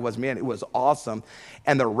high it was. Man, it was awesome.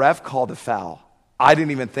 And the ref called a foul. I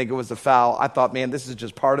didn't even think it was a foul. I thought, man, this is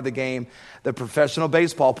just part of the game. The professional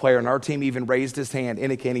baseball player on our team even raised his hand,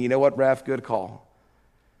 indicating, you know what, ref, good call.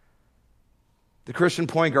 The Christian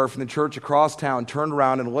point guard from the church across town turned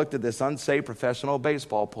around and looked at this unsafe professional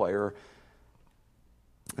baseball player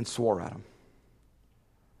and swore at him.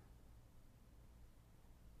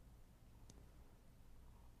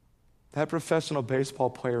 That professional baseball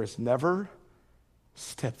player has never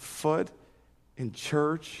stepped foot in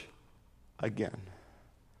church again.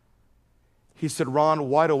 He said, Ron,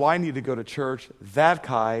 why do I need to go to church? That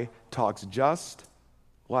guy talks just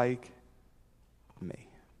like me.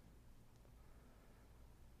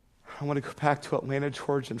 I want to go back to Atlanta,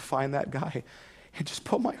 Georgia, and find that guy and just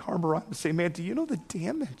put my arm around him and say, man, do you know the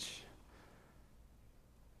damage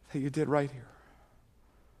that you did right here?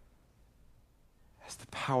 It has the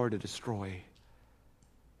power to destroy.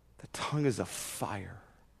 The tongue is a fire.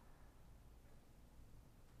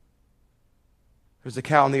 There's a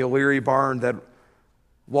cow in the O'Leary barn that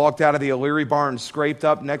walked out of the O'Leary barn, scraped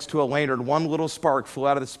up next to a lantern. One little spark flew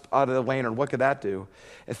out of the lantern. What could that do?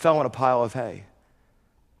 It fell in a pile of hay.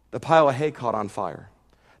 The pile of hay caught on fire.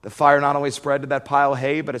 The fire not only spread to that pile of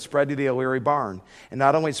hay, but it spread to the O'Leary barn. And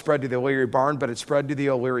not only spread to the O'Leary barn, but it spread to the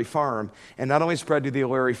O'Leary farm. And not only spread to the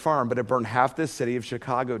O'Leary farm, but it burned half the city of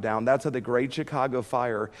Chicago down. That's how the Great Chicago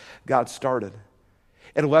Fire got started.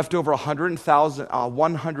 It left over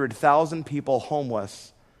 100,000 people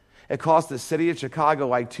homeless. It cost the city of Chicago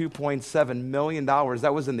like $2.7 million.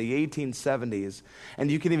 That was in the 1870s.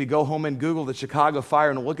 And you can even go home and Google the Chicago Fire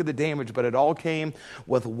and look at the damage, but it all came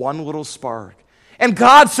with one little spark. And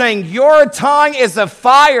God's saying, your tongue is a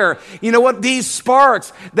fire. You know what? These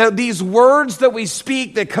sparks, these words that we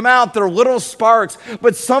speak that come out, they're little sparks.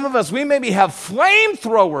 But some of us, we maybe have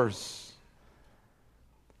flamethrowers.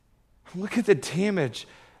 Look at the damage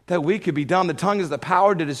that we could be done. The tongue is the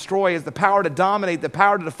power to destroy, is the power to dominate, the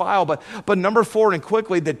power to defile. But number 4, and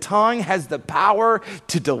quickly, the tongue has the power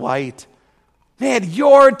to delight. Man,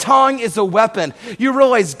 your tongue is a weapon. You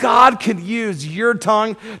realize God could use your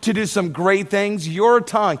tongue to do some great things. Your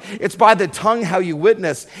tongue. It's by the tongue how you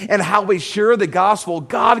witness and how we share the gospel.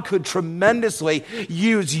 God could tremendously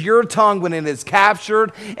use your tongue when it is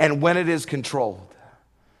captured and when it is controlled.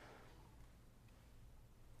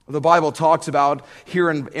 The Bible talks about here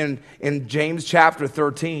in James chapter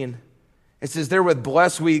 13, It says, therewith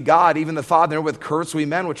bless we God, even the Father, and therewith curse we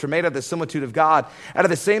men, which are made of the similitude of God. Out of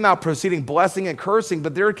the same mouth proceeding blessing and cursing,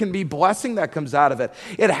 but there can be blessing that comes out of it.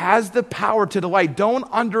 It has the power to delight. Don't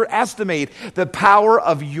underestimate the power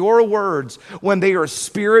of your words when they are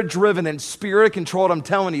spirit-driven and spirit-controlled. I'm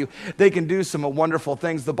telling you, they can do some wonderful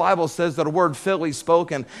things. The Bible says that a word fitly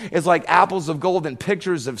spoken is like apples of gold and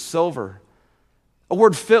pictures of silver. A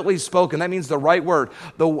word fitly spoken, that means the right word.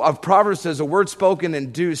 Of Proverbs says a word spoken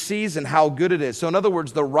in due season, how good it is. So in other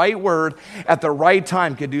words, the right word at the right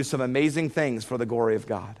time can do some amazing things for the glory of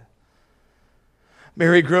God.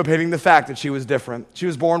 Mary grew up hating the fact that she was different. She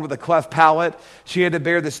was born with a cleft palate. She had to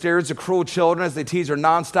bear the stares of cruel children as they teased her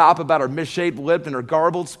nonstop about her misshaped lip and her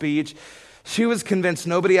garbled speech. She was convinced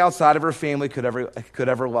nobody outside of her family could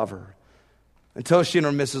ever love her until she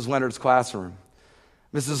entered Mrs. Leonard's classroom.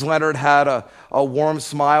 Mrs. Leonard had a warm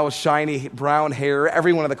smile, shiny brown hair.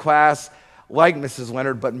 Everyone in the class liked Mrs.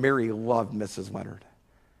 Leonard, but Mary loved Mrs. Leonard.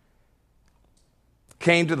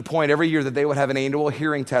 Came to the point every year that they would have an annual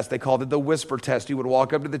hearing test. They called it the whisper test. You would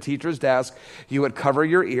walk up to the teacher's desk, you would cover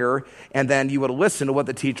your ear, and then you would listen to what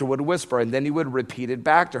the teacher would whisper, and then you would repeat it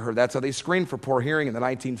back to her. That's how they screened for poor hearing in the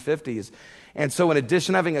 1950s. And so in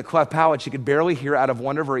addition to having a cleft palate, she could barely hear out of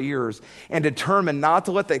one of her ears. And determined not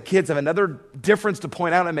to let the kids have another difference to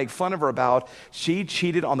point out and make fun of her about, she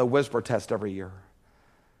cheated on the whisper test every year.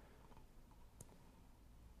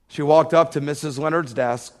 She walked up to Mrs. Leonard's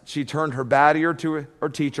desk. She turned her bad ear to her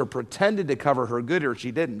teacher, pretended to cover her good ear.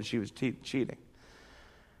 She didn't, but she was cheating.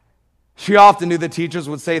 She often knew that teachers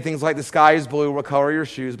would say things like, the sky is blue, what color are your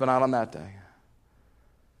shoes, but not on that day.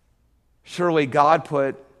 Surely God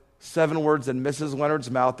put 7 words in Mrs.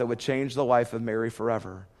 Leonard's mouth that would change the life of Mary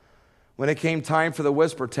forever. When it came time for the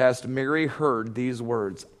whisper test, Mary heard these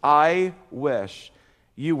words, I wish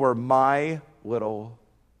you were my little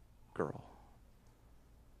girl.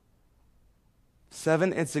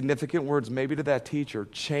 7 insignificant words, maybe to that teacher,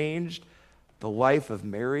 changed the life of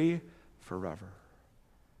Mary forever.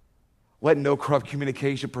 Let no corrupt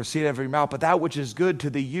communication proceed out of your mouth, but that which is good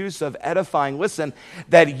to the use of edifying. Listen,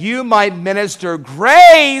 that you might minister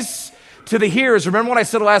grace to the hearers. Remember when I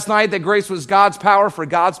said last night that grace was God's power for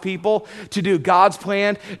God's people to do God's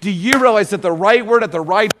plan? Do you realize that the right word at the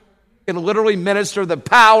right time can literally minister the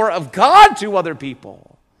power of God to other people?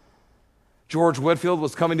 George Whitefield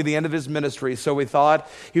was coming to the end of his ministry, so we thought.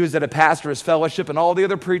 He was at a pastor's fellowship, and all the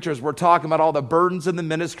other preachers were talking about all the burdens in the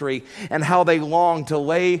ministry and how they longed to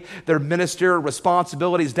lay their ministerial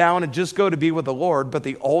responsibilities down and just go to be with the Lord. But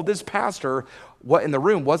the oldest pastor in the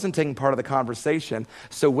room wasn't taking part of the conversation,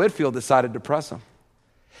 so Whitefield decided to press him.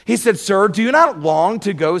 He said, sir, do you not long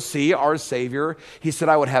to go see our Savior? He said,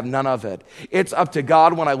 I would have none of it. It's up to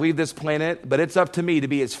God when I leave this planet, but it's up to me to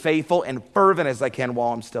be as faithful and fervent as I can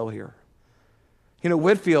while I'm still here. You know,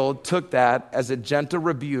 Whitefield took that as a gentle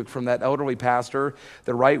rebuke from that elderly pastor,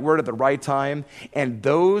 the right word at the right time, and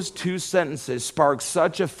those 2 sentences sparked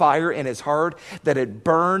such a fire in his heart that it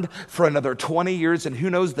burned for another 20 years, and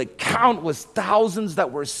who knows the countless thousands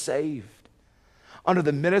that were saved under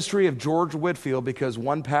the ministry of George Whitefield because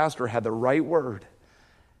one pastor had the right word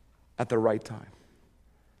at the right time.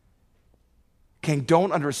 King,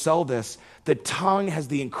 don't undersell this. The tongue has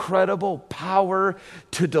the incredible power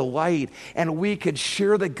to delight, and we could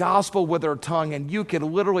share the gospel with our tongue, and you could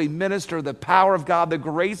literally minister the power of God, the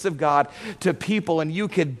grace of God to people, and you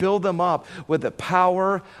could build them up with the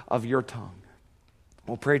power of your tongue.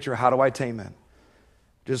 Well, preacher, how do I tame it?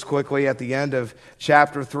 Just quickly at the end of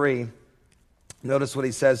chapter 3, notice what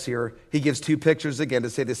he says here. He gives 2 pictures again to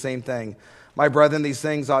say the same thing. My brethren, these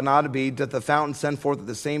things ought not to be. Doth the fountain send forth at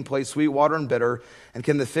the same place sweet water and bitter? And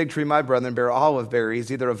can the fig tree, my brethren, bear olive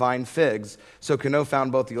berries, either a vine figs? So can no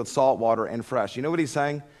fountain both yield salt water and fresh. You know what he's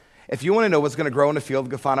saying? If you want to know what's going to grow in a field,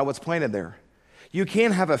 go find out what's planted there. You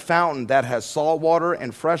can't have a fountain that has salt water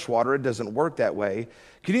and fresh water. It doesn't work that way.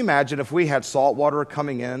 Can you imagine if we had salt water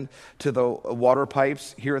coming in to the water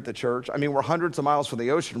pipes here at the church? I mean, we're hundreds of miles from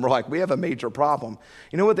the ocean. We're like, we have a major problem.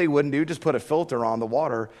 You know what they wouldn't do? Just put a filter on the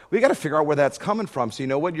water. We got to figure out where that's coming from. So you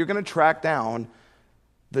know what? You're going to track down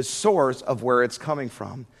the source of where it's coming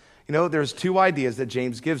from. You know, there's 2 ideas that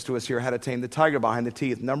James gives to us here how to tame the tiger behind the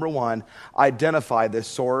teeth. Number 1, identify the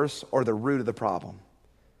source or the root of the problem.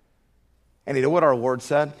 And you know what our Lord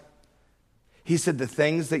said? He said, the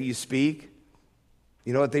things that you speak,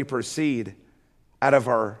 you know what, they proceed out of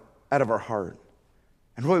our heart.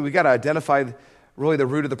 And really, we got to identify really the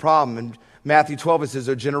root of the problem. In Matthew 12, it says,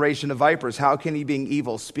 a generation of vipers, how can ye being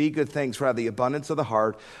evil speak good things? For out of the abundance of the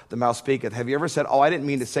heart, the mouth speaketh. Have you ever said, oh, I didn't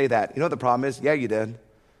mean to say that? You know what the problem is? Yeah, you did.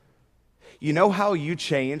 You know how you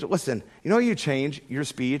change? Listen, you know how you change your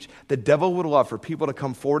speech? The devil would love for people to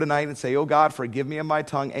come forward tonight and say, oh God, forgive me of my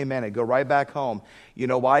tongue, amen, and go right back home. You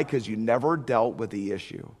know why? Because you never dealt with the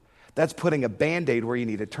issue. That's putting a Band-Aid where you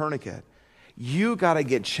need a tourniquet. You got to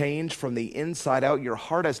get changed from the inside out. Your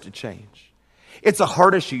heart has to change. It's a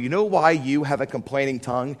heart issue. You know why you have a complaining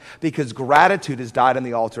tongue? Because gratitude has died on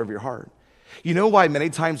the altar of your heart. You know why many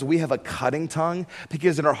times we have a cutting tongue?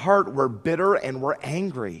 Because in our heart we're bitter and we're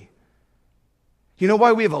angry. You know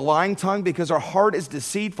why we have a lying tongue? Because our heart is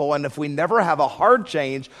deceitful, and if we never have a heart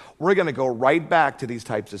change, we're going to go right back to these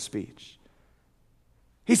types of speech.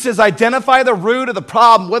 He says, identify the root of the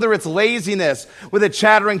problem, whether it's laziness with a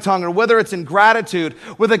chattering tongue, or whether it's ingratitude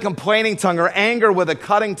with a complaining tongue, or anger with a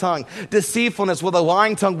cutting tongue, deceitfulness with a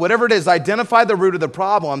lying tongue, whatever it is, identify the root of the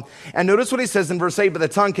problem. And notice what he says in verse 8, but the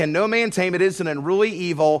tongue can no man tame, it is an unruly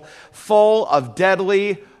evil, full of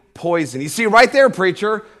deadly poison. You see right there,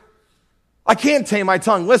 preacher, I can't tame my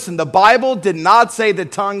tongue. Listen, the Bible did not say the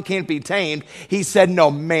tongue can't be tamed. He said no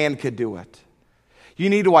man could do it. You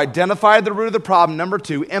need to identify the root of the problem. Number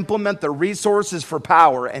 2, implement the resources for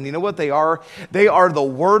power. And you know what they are? They are the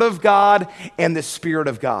Word of God and the Spirit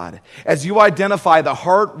of God. As you identify the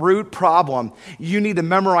heart root problem, you need to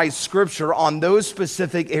memorize Scripture on those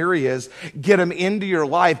specific areas, get them into your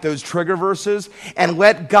life, those trigger verses, and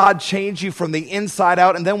let God change you from the inside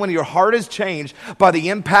out. And then when your heart is changed by the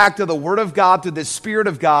impact of the Word of God through the Spirit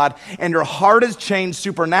of God, and your heart is changed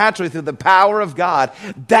supernaturally through the power of God,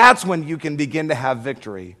 that's when you can begin to have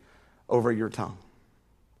victory over your tongue.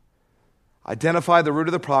 Identify the root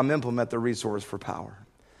of the problem, implement the resource for power.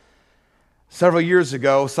 Several years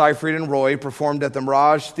ago, Seyfried and Roy performed at the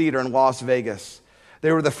Mirage Theater in Las Vegas.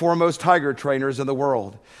 They were the foremost tiger trainers in the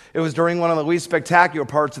world. It was during one of the least spectacular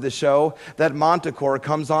parts of the show that Manticore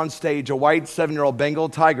comes on stage. A white 7-year-old Bengal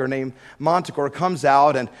tiger named Manticore comes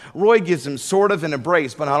out, and Roy gives him sort of an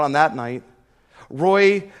embrace, but not on that night.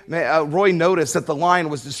 Roy noticed that the lion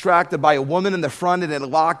was distracted by a woman in the front and it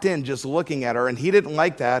locked in just looking at her, and he didn't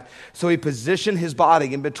like that, so he positioned his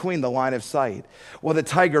body in between the line of sight. Well, the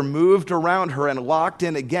tiger moved around her and locked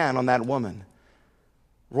in again on that woman.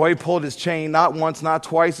 Roy pulled his chain not once, not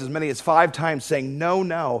twice, as many as 5 times, saying, no,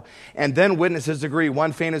 no. And then witnesses agree.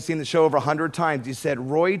 One fan has seen the show over 100 times. He said,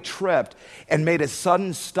 Roy tripped and made a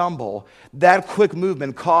sudden stumble. That quick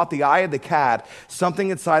movement caught the eye of the cat. Something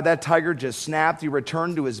inside that tiger just snapped. He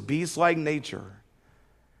returned to his beast-like nature.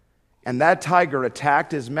 And that tiger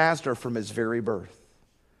attacked his master from his very birth,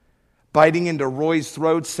 biting into Roy's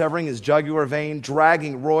throat, severing his jugular vein,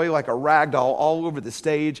 dragging Roy like a rag doll all over the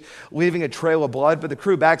stage, leaving a trail of blood. But the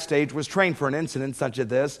crew backstage was trained for an incident such as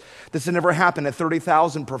this. This had never happened at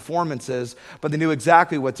 30,000 performances, but they knew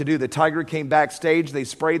exactly what to do. The tiger came backstage. They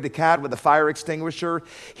sprayed the cat with a fire extinguisher.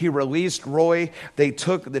 He released Roy. They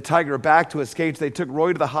took the tiger back to his cage. They took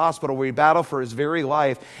Roy to the hospital where he battled for his very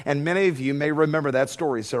life. And many of you may remember that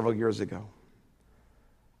story several years ago.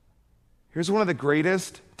 Here's one of the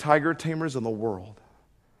greatest tiger tamers in the world.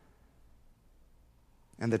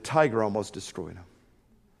 And the tiger almost destroyed him.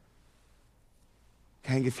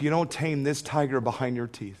 Gang, if you don't tame this tiger behind your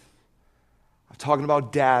teeth, I'm talking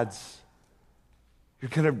about dads, you're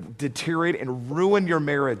going to deteriorate and ruin your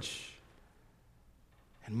marriage.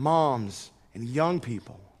 And moms and young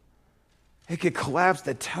people. It could collapse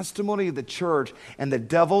the testimony of the church, and the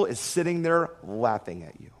devil is sitting there laughing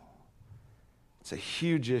at you. It's a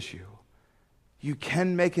huge issue. You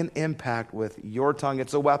can make an impact with your tongue.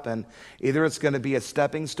 It's a weapon. Either it's going to be a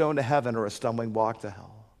stepping stone to heaven or a stumbling block to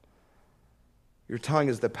hell. Your tongue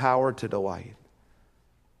is the power to delight.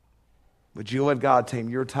 Would you let God tame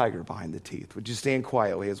your tiger behind the teeth? Would you stand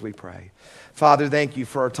quietly as we pray? Father, thank you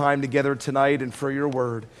for our time together tonight and for your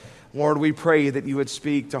word. Lord, we pray that you would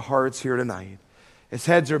speak to hearts here tonight. As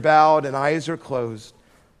heads are bowed and eyes are closed,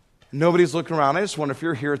 nobody's looking around. I just wonder if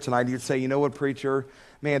you're here tonight, you'd say, you know what, preacher?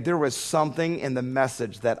 Man, there was something in the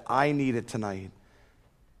message that I needed tonight.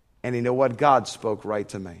 And you know what? God spoke right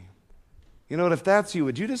to me. You know what? If that's you,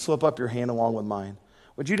 would you just slip up your hand along with mine?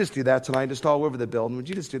 Would you just do that tonight, just all over the building? Would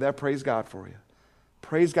you just do that? Praise God for you.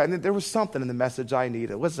 Praise God. And there was something in the message I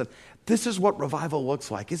needed. Listen, this is what revival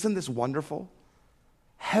looks like. Isn't this wonderful?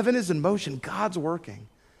 Heaven is in motion. God's working.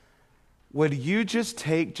 Would you just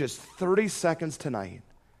take just 30 seconds tonight,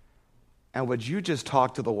 and would you just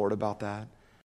talk to the Lord about that?